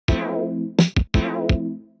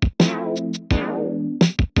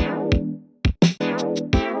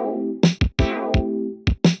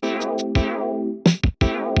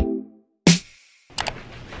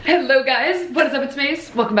Hello guys, what is up, it's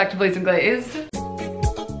Mace. Welcome back to Blazed and Glazed.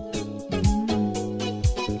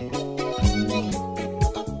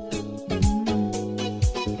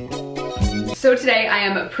 So today I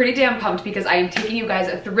am pretty damn pumped because I am taking you guys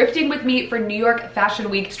thrifting with me for New York Fashion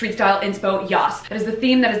Week Street Style Inspo Yas. That is the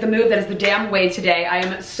theme, that is the move, that is the damn way today. I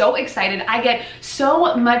am so excited. I get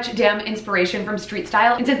so much damn inspiration from street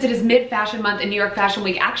style. And since it is mid-fashion month and New York Fashion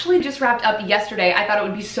Week actually just wrapped up yesterday, I thought it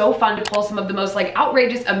would be so fun to pull some of the most like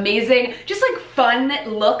outrageous, amazing, just like fun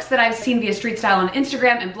looks that I've seen via street style on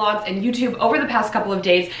Instagram and blogs and YouTube over the past couple of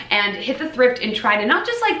days and hit the thrift and try to not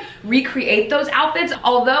just like recreate those outfits,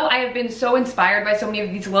 although I have been so inspired by so many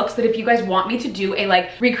of these looks that if you guys want me to do a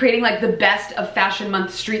like recreating like the best of fashion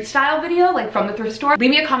month street style video like from the thrift store,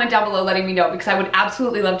 leave me a comment down below letting me know because I would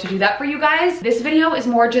absolutely love to do that for you guys. This video is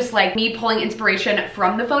more just like me pulling inspiration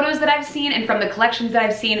from the photos that I've seen and from the collections that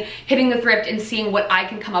I've seen, hitting the thrift and seeing what I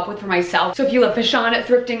can come up with for myself. So if you love fashion,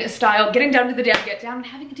 thrifting, style, getting down to the damn get down and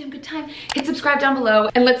having a damn good time, hit subscribe down below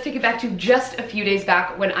and let's take it back to just a few days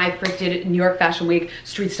back when I thrifted New York Fashion Week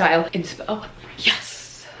Street Style Inspo. Yes.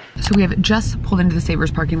 So we have just pulled into the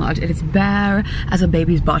Savers parking lot. It is bare as a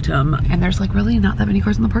baby's bottom and there's like really not that many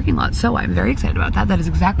cars in the parking lot. So I'm very excited about that. That is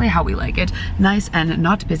exactly how we like it. Nice and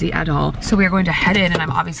not busy at all. So we are going to head in and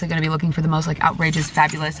I'm obviously going to be looking for the most like outrageous,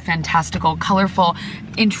 fabulous, fantastical, colorful,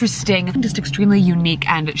 interesting, just extremely unique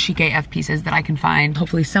and chic AF pieces that I can find.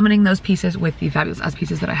 Hopefully summoning those pieces with the fabulous ass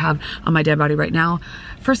pieces that I have on my dead body right now.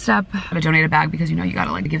 First step, I'm gonna donate a bag because you know you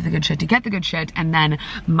gotta like give the good shit to get the good shit and then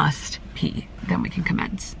must pee. Then we can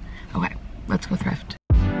commence. Okay, let's go thrift.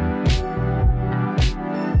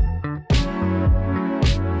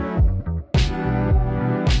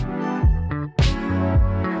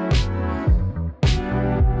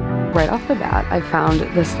 Right off the bat, I found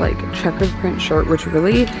this like checkered print shirt, which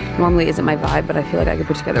really normally isn't my vibe, but I feel like I could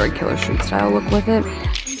put together a killer street style look with it.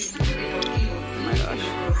 Oh my gosh,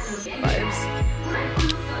 vibes.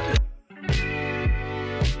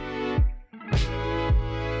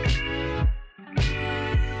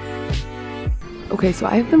 Okay, so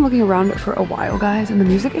I've been looking around for a while, guys, and the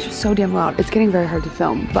music is just so damn loud. It's getting very hard to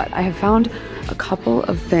film, but I have found a couple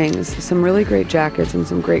of things, some really great jackets and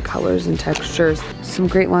some great colors and textures, some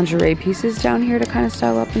great lingerie pieces down here to kind of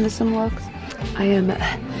style up into some looks. I am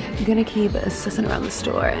gonna keep sussing around the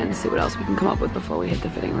store and see what else we can come up with before we hit the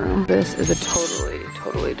fitting room. This is a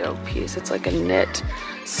totally dope piece. It's like a knit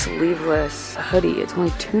sleeveless hoodie. It's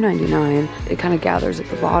only $2.99. It kind of gathers at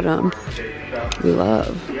the bottom. We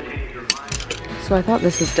love. So I thought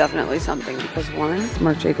this was definitely something because one, it's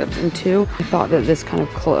Marc Jacobs, and two, I thought that this kind of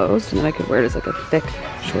closed and then I could wear it as like a thick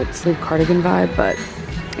short sleeve cardigan vibe, but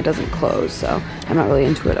it doesn't close, so I'm not really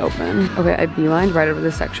into it open. Okay, I beelined right over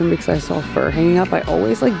this section because I saw fur hanging up. I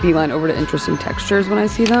always like beeline over to interesting textures when I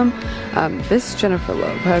see them. This Jennifer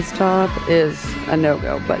Lopez top is a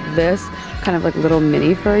no-go, but this kind of like little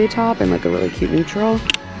mini furry top and like a really cute neutral,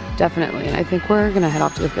 definitely. And I think we're gonna head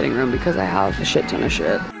off to the fitting room because I have a shit ton of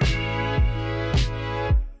shit.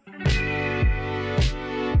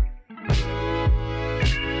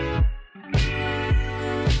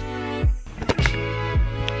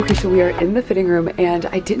 Okay, so we are in the fitting room and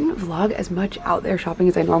I didn't vlog as much out there shopping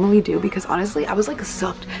as I normally do because honestly I was like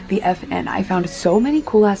sucked the F in. I found so many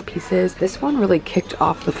cool ass pieces. This one really kicked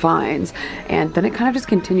off the finds and then it kind of just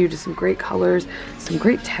continued to some great colors, some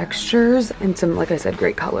great textures, and some, like I said,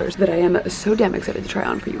 great colors that I am so damn excited to try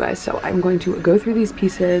on for you guys. So I'm going to go through these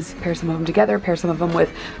pieces, pair some of them together, pair some of them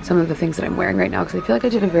with some of the things that I'm wearing right now because I feel like I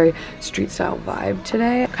did a very street style vibe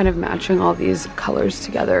today, kind of matching all these colors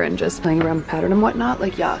together and just playing around with pattern and whatnot.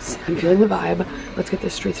 Like, yes, I'm feeling the vibe. Let's get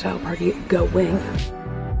this street style party going.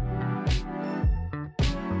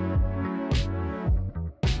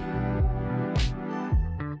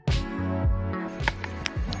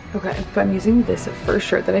 Okay, so I'm using this first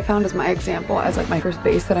shirt that I found as my example, as like my first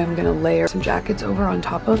base that I'm gonna layer some jackets over on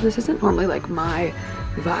top of. This isn't normally like my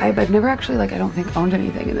vibe. I've never actually like, I don't think owned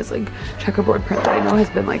anything in this like checkerboard print that I know has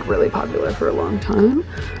been like really popular for a long time.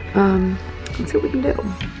 Let's see what we can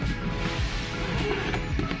do.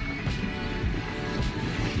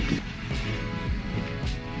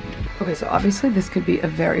 Okay, so obviously this could be a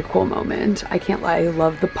very cool moment. I can't lie, I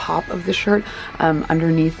love the pop of the shirt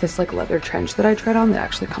underneath this like leather trench that I tried on that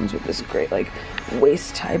actually comes with this great like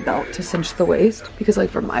waist tie belt to cinch the waist, because like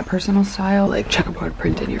for my personal style, like checkerboard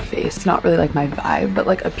print in your face, it's not really like my vibe, but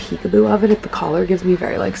like a peekaboo of it at the collar gives me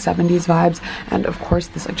very like 70s vibes, and of course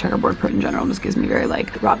this like checkerboard print in general just gives me very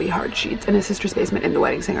like Robbie Hard Sheets and His Sister's Basement in The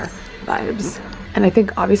Wedding Singer vibes. And I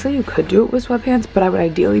think obviously you could do it with sweatpants, but I would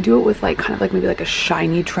ideally do it with like kind of like maybe like a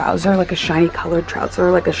shiny trouser, like a shiny colored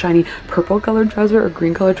trouser, like a shiny purple colored trouser or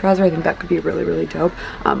green colored trouser. I think that could be really, really dope.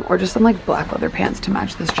 Or just some like black leather pants to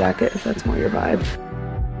match this jacket if that's more your vibe.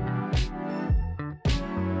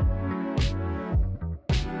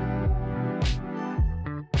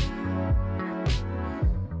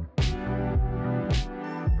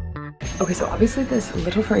 Okay, so obviously this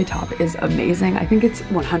little furry top is amazing. I think it's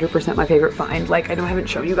 100% my favorite find. Like, I know I haven't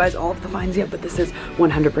shown you guys all of the finds yet, but this is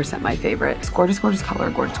 100% my favorite. It's gorgeous, gorgeous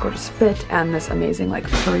color, gorgeous, gorgeous fit, and this amazing like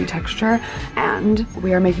furry texture. And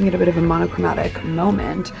we are making it a bit of a monochromatic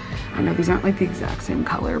moment. I know these aren't like the exact same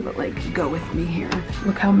color, but like go with me here.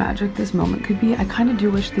 Look how magic this moment could be. I kind of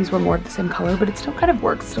do wish these were more of the same color, but it still kind of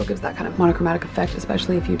works. Still gives that kind of monochromatic effect,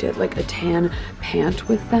 especially if you did like a tan pant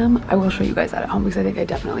with them. I will show you guys that at home because I think I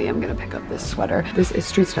definitely am gonna pick up this sweater. This is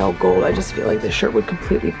street style gold. I just feel like this shirt would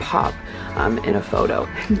completely pop in a photo.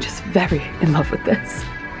 I'm just very in love with this.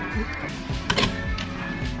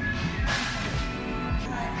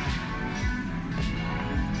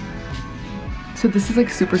 So this is like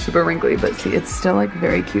super, super wrinkly, but see, it's still like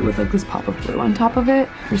very cute with like this pop of blue on top of it.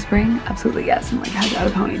 For spring, absolutely yes. And like has out a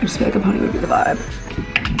pony. I just feel like a pony would be the vibe.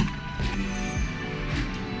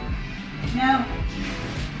 No.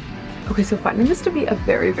 Okay, so finding this to be a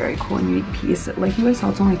very, very cool and unique piece. Like you guys saw,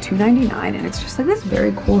 it's only $2.99 and it's just like this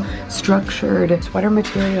very cool structured sweater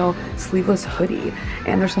material sleeveless hoodie.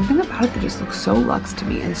 And there's something about it that just looks so luxe to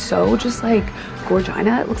me and so just like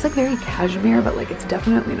gorgina. It looks like very cashmere, but like it's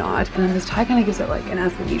definitely not. And then this tie kind of gives it like an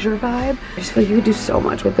athleisure vibe. I just feel like you could do so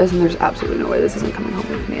much with this and there's absolutely no way this isn't coming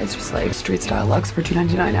home with me. It's just like street style luxe for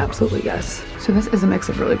 $2.99, absolutely yes. So this is a mix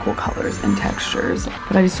of really cool colors and textures,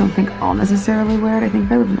 but I just don't think I'll necessarily wear it. I think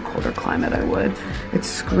if I lived in a colder climate, I would. It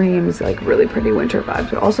screams like really pretty winter vibes,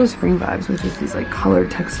 but also spring vibes with just these like colored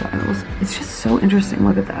textiles. It's just so interesting.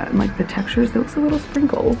 Look at that. And like the textures, it looks a little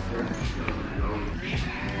sprinkle.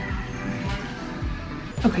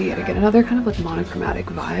 Okay, yet again, another kind of like monochromatic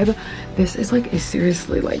vibe. This is like a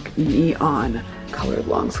seriously like neon colored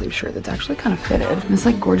long sleeve shirt that's actually kind of fitted. And this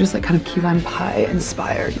like gorgeous like kind of key lime pie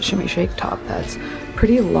inspired shimmy shake top that's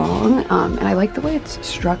pretty long, and I like the way it's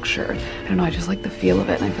structured. I don't know, I just like the feel of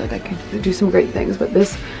it and I feel like I could do some great things, but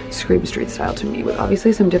this screams street style to me with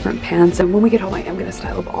obviously some different pants. And when we get home, I am gonna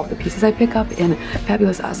style up all the pieces I pick up in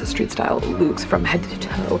fabulous ass street style looks from head to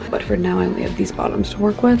toe. But for now, I only have these bottoms to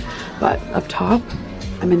work with, but up top,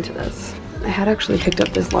 I'm into this. I had actually picked up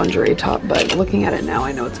this lingerie top, but looking at it now,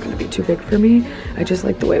 I know it's gonna be too big for me. I just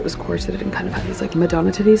like the way it was corseted and kind of had these like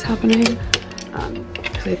Madonna titties happening.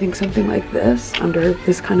 Because I think something like this under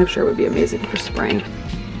this kind of shirt would be amazing for spring.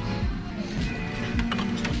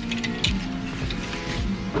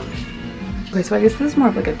 Okay, so I guess this is more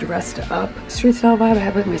of like a dressed up street style vibe. I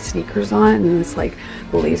have like my sneakers on and then this like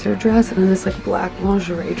blazer dress and then this like black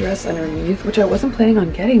lingerie dress underneath, which I wasn't planning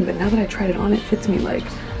on getting, but now that I tried it on, it fits me like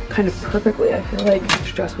kind of perfectly. I feel like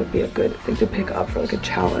this dress would be a good thing to pick up for like a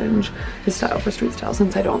challenge to style for street style,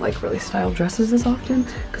 since I don't like really style dresses as often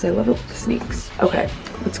because I love it with the sneaks. Okay,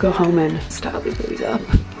 let's go home and style these babies up.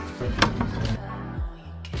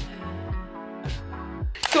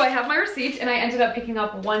 So I have my receipt and I ended up picking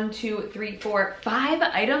up 1, 2, 3, 4, 5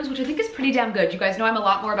 items, which I think is pretty damn good. You guys know I'm a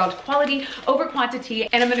lot more about quality over quantity,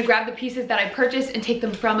 and I'm gonna grab the pieces that I purchased and take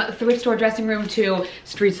them from thrift store dressing room to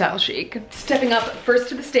street style chic. Stepping up first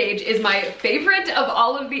to the stage is my favorite of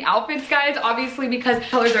all of the outfits, guys, obviously because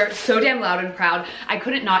colors are so damn loud and proud. I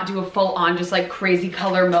couldn't not do a full on just like crazy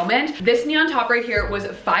color moment. This neon top right here was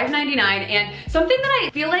 $5.99, and something that I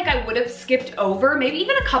feel like I would have skipped over maybe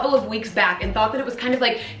even a couple of weeks back and thought that it was kind of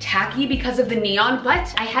like tacky because of the neon,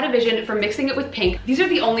 but I had a vision for mixing it with pink. These are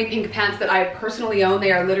the only pink pants that I personally own.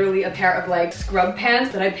 They are literally a pair of like scrub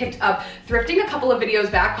pants that I picked up thrifting a couple of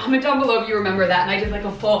videos back. Comment down below if you remember that, and I did like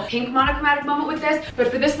a full pink monochromatic moment with this.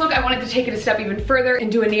 But for this look, I wanted to take it a step even further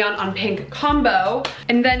and do a neon on pink combo.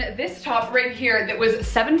 And then this top right here that was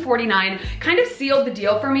 $7.49 kind of sealed the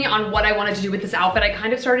deal for me on what I wanted to do with this outfit. I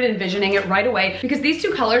kind of started envisioning it right away because these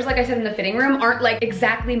two colors, like I said in the fitting room, aren't like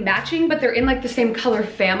exactly matching, but they're in like the same color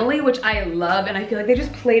family, which I love, and I feel like they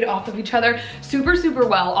just played off of each other super, super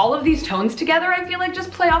well. All of these tones together, I feel like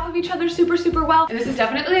just play off of each other super, super well. And this is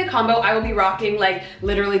definitely a combo I will be rocking like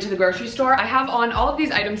literally to the grocery store. I have on all of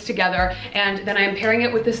these items together, and then I am pairing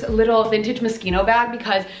it with this little vintage Moschino bag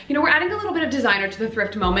because, you know, we're adding a little bit of designer to the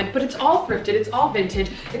thrift moment, but it's all thrifted, it's all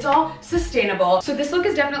vintage, it's all sustainable. So this look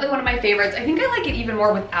is definitely one of my favorites. I think I like it even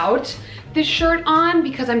more without this shirt on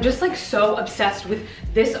because I'm just like so obsessed with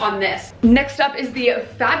this on this. Next up is the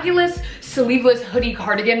fabulous sleeveless hoodie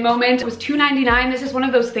cardigan moment. It was $2.99. This is one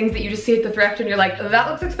of those things that you just see at the thrift and you're like, that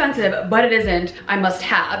looks expensive, but it isn't. I must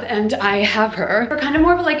have, and I have her. For kind of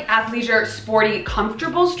more of a like athleisure, sporty,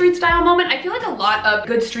 comfortable street style moment. I feel like a lot of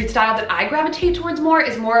good street style that I gravitate towards more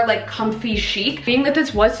is more like comfy chic. Being that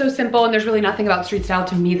this was so simple and there's really nothing about street style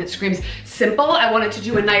to me that screams simple, I wanted to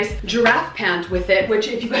do a nice giraffe pant with it, which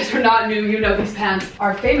if you guys are not new, you know these pants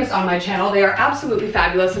are famous on my channel. They are absolutely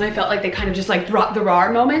fabulous, and I felt like they kind of just like brought the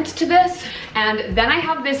raw moment to this. And then I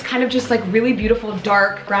have this kind of just like really beautiful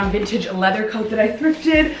dark brown vintage leather coat that I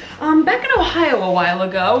thrifted back in Ohio a while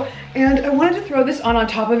ago. And I wanted to throw this on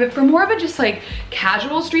top of it for more of a just like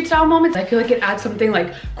casual street style moments. I feel like it adds something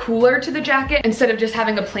like cooler to the jacket instead of just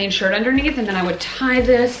having a plain shirt underneath. And then I would tie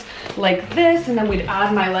this like this, and then we'd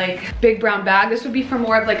add my like big brown bag. This would be for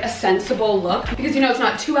more of like a sensible look, because you know it's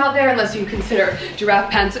not too out there unless you consider giraffe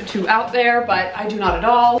pants too out there, but I do not at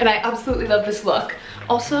all. And I absolutely love this look.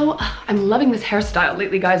 Also, I'm loving this hairstyle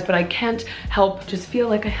lately, guys, but I can't help just feel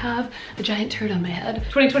like I have a giant turd on my head.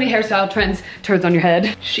 2020 hairstyle trends, turds on your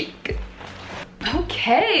head. Chic.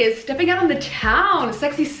 Okay, stepping out on the town,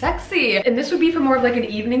 sexy, sexy. And this would be for more of like an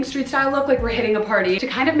evening street style look, like we're hitting a party. To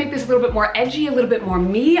kind of make this a little bit more edgy, a little bit more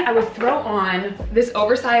me, I would throw on this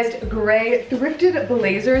oversized gray thrifted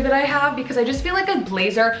blazer that I have, because I just feel like a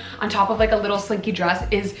blazer on top of like a little slinky dress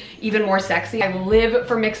is even more sexy. I live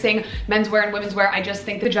for mixing menswear and women's wear. I just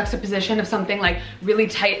think the juxtaposition of something like really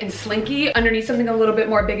tight and slinky underneath something a little bit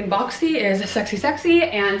more big and boxy is sexy, sexy.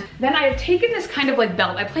 And then I have taken this kind of like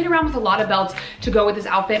belt. I played around with a lot of belts to go with this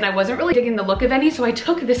outfit, and I wasn't really digging the look of any, so I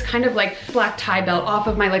took this kind of like black tie belt off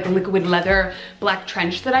of my like liquid leather black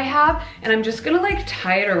trench that I have, and I'm just gonna like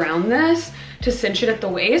tie it around this to cinch it at the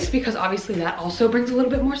waist, because obviously that also brings a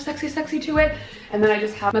little bit more sexy, sexy to it. And then I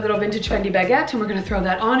just have my little vintage Fendi baguette, and we're gonna throw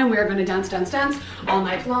that on, and we are gonna dance, dance, dance all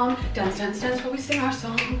night long. Dance, dance, dance while we sing our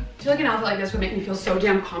song. I feel like an outfit like this would make me feel so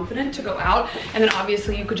damn confident to go out. And then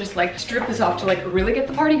obviously you could just like strip this off to like really get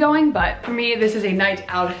the party going. But for me, this is a night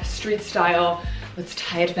out street style. Let's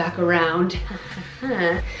tie it back around.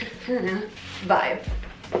 Vibe.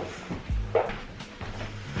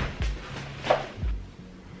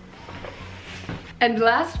 And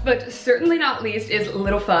last but certainly not least is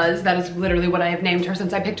Little Fuzz. That is literally what I have named her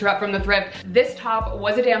since I picked her up from the thrift. This top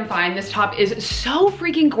was a damn fine. This top is so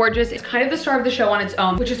freaking gorgeous. It's kind of the star of the show on its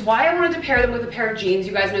own, which is why I wanted to pair them with a pair of jeans.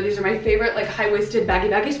 You guys know these are my favorite like high-waisted baggy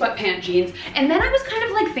sweatpant jeans. And then I was kind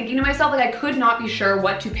of like thinking to myself, like I could not be sure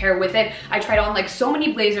what to pair with it. I tried on like so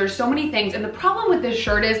many blazers, so many things. And the problem with this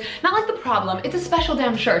shirt is, not like the problem, it's a special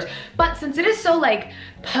damn shirt. But since it is so like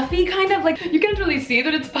puffy kind of, like you can't really see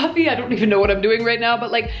that it's puffy. I don't even know what I'm doing right now,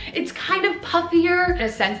 but like it's kind of puffier in a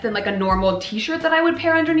sense than like a normal t-shirt that I would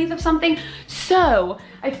pair underneath of something. So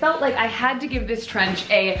I felt like I had to give this trench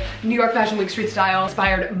a New York Fashion Week street style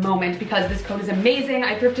inspired moment, because this coat is amazing.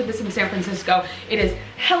 I thrifted this in San Francisco. It is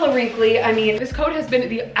hella wrinkly. I mean, this coat has been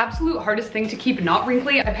the absolute hardest thing to keep not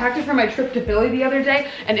wrinkly. I packed it for my trip to Philly the other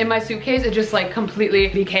day, and in my suitcase it just like completely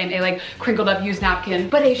became a like crinkled up used napkin,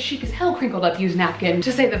 but a chic as hell crinkled up used napkin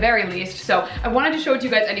to say the very least. So I wanted to show it to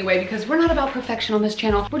you guys anyway, because we're not about perfection on this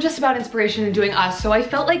channel. We're just about inspiration and doing us. So I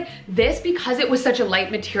felt like this, because it was such a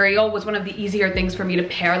light material, was one of the easier things for me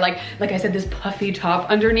to pair like I said, this puffy top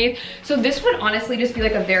underneath. So this would honestly just be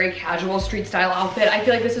like a very casual street style outfit. I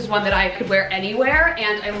feel like this is one that I could wear anywhere,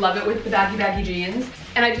 and I love it with the baggy jeans.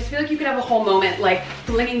 And I just feel like you can have a whole moment like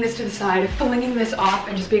flinging this to the side, flinging this off,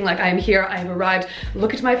 and just being like, I am here, I have arrived.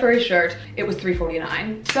 Look at my furry shirt. It was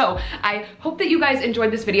 $3.49. So I hope that you guys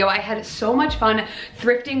enjoyed this video. I had so much fun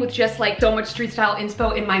thrifting with just like so much street style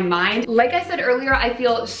inspo in my mind. Like I said earlier, I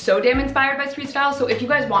feel so damn inspired by street style. So if you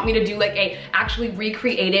guys want me to do like a actually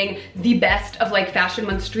recreating the best of like fashion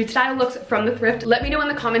month street style looks from the thrift, let me know in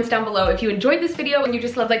the comments down below. If you enjoyed this video and you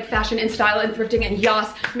just love like fashion and style and thrifting and yas,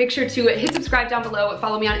 make sure to hit subscribe down below.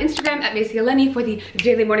 Follow me on Instagram at Macy Eleni for the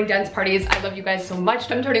daily morning dance parties. I love you guys so much.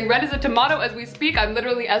 I'm turning red as a tomato as we speak. I'm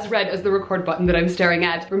literally as red as the record button that I'm staring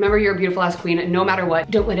at. Remember, you're a beautiful ass queen no matter what.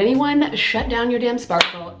 Don't let anyone shut down your damn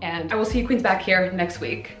sparkle, and I will see you queens back here next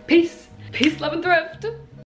week. Peace. Peace, love, and thrift.